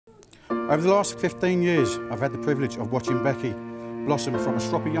Over the last 15 years, I've had the privilege of watching Becky blossom from a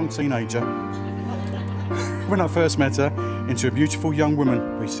stroppy young teenager when I first met her into a beautiful young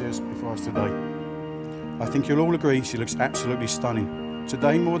woman we see before us today. I think you'll all agree she looks absolutely stunning.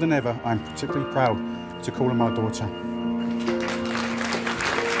 Today, more than ever, I'm particularly proud to call her my daughter.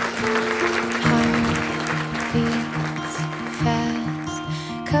 Fast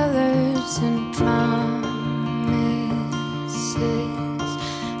colors and promises.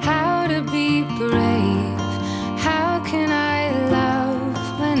 How to be brave? How can I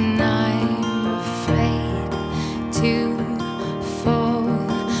love when I'm afraid to fall?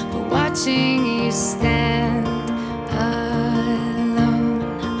 But watching you stand alone,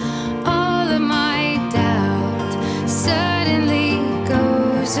 all of my doubt suddenly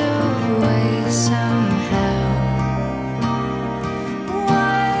goes away somehow.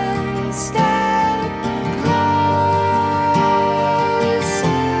 One step closer.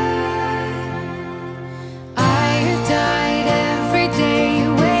 I have died every day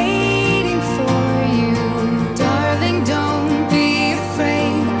waiting for you, darling. Don't be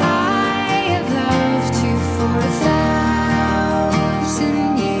afraid. I have loved you for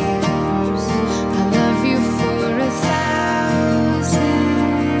 1,000 years. I love you for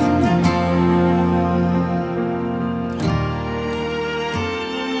 1,000 more.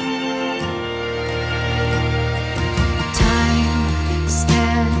 Time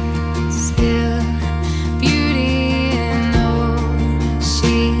stands still, beauty in all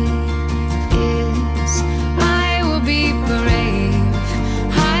she is. I will be brave.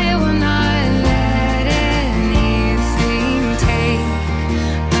 I will not let anything take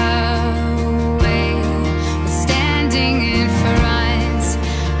away what's standing in front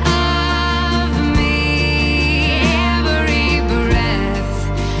of me. Every breath,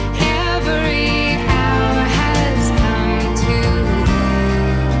 every hour has come to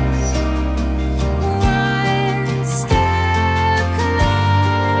this. One step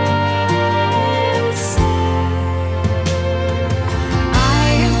closer. I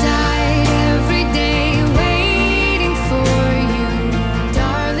have died every day waiting for you,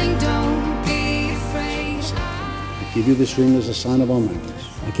 darling. Don't be afraid. I give you this ring as a sign of our marriage.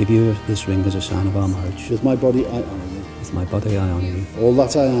 I give you this ring as a sign of our marriage. With my body I honour you. With my body I honour you. All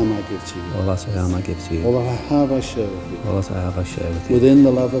that I am I give to you. All that I am I give to you. All that I have I share with you. All that I have I share with you. Within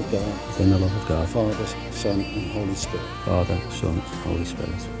the love of God, Within the love of God, Father, Son and Holy Spirit. Father, Son, Holy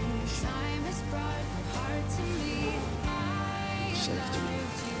Spirit. Say after me.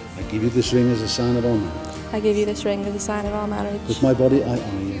 I give you this ring as a sign of our marriage. I give you this ring as a sign of our marriage. With my body I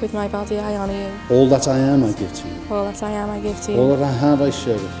honour you. With my body I honour you. All that I am I give to you. All that I am I give to you. All that I have I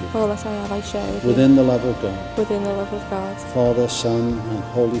share with you. All that I have I share with Within the love of God, you. Within the love of God. Father, Son and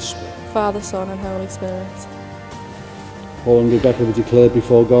Holy Spirit. Father, Son and Holy Spirit. Paul and Rebecca have declared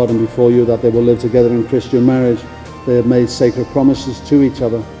before God and before you that they will live together in Christian marriage. They have made sacred promises to each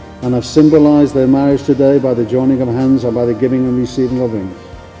other and have symbolized their marriage today by the joining of hands and by the giving and receiving of rings.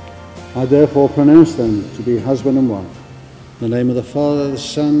 I therefore pronounce them to be husband and wife. In the name of the Father, the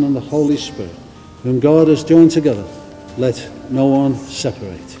Son and the Holy Spirit, whom God has joined together, let no one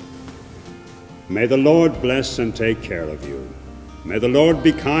separate. May the Lord bless and take care of you. May the Lord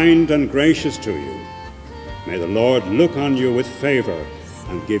be kind and gracious to you. May the Lord look on you with favor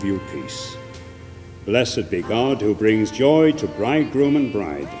and give you peace. Blessed be God who brings joy to bridegroom and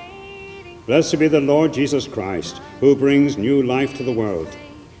bride. Blessed be the Lord Jesus Christ, who brings new life to the world.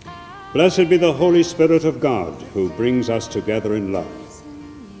 Blessed be the Holy Spirit of God, who brings us together in love.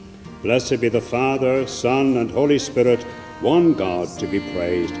 Blessed be the Father, Son, and Holy Spirit, one God, to be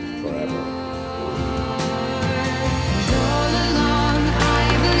praised forever.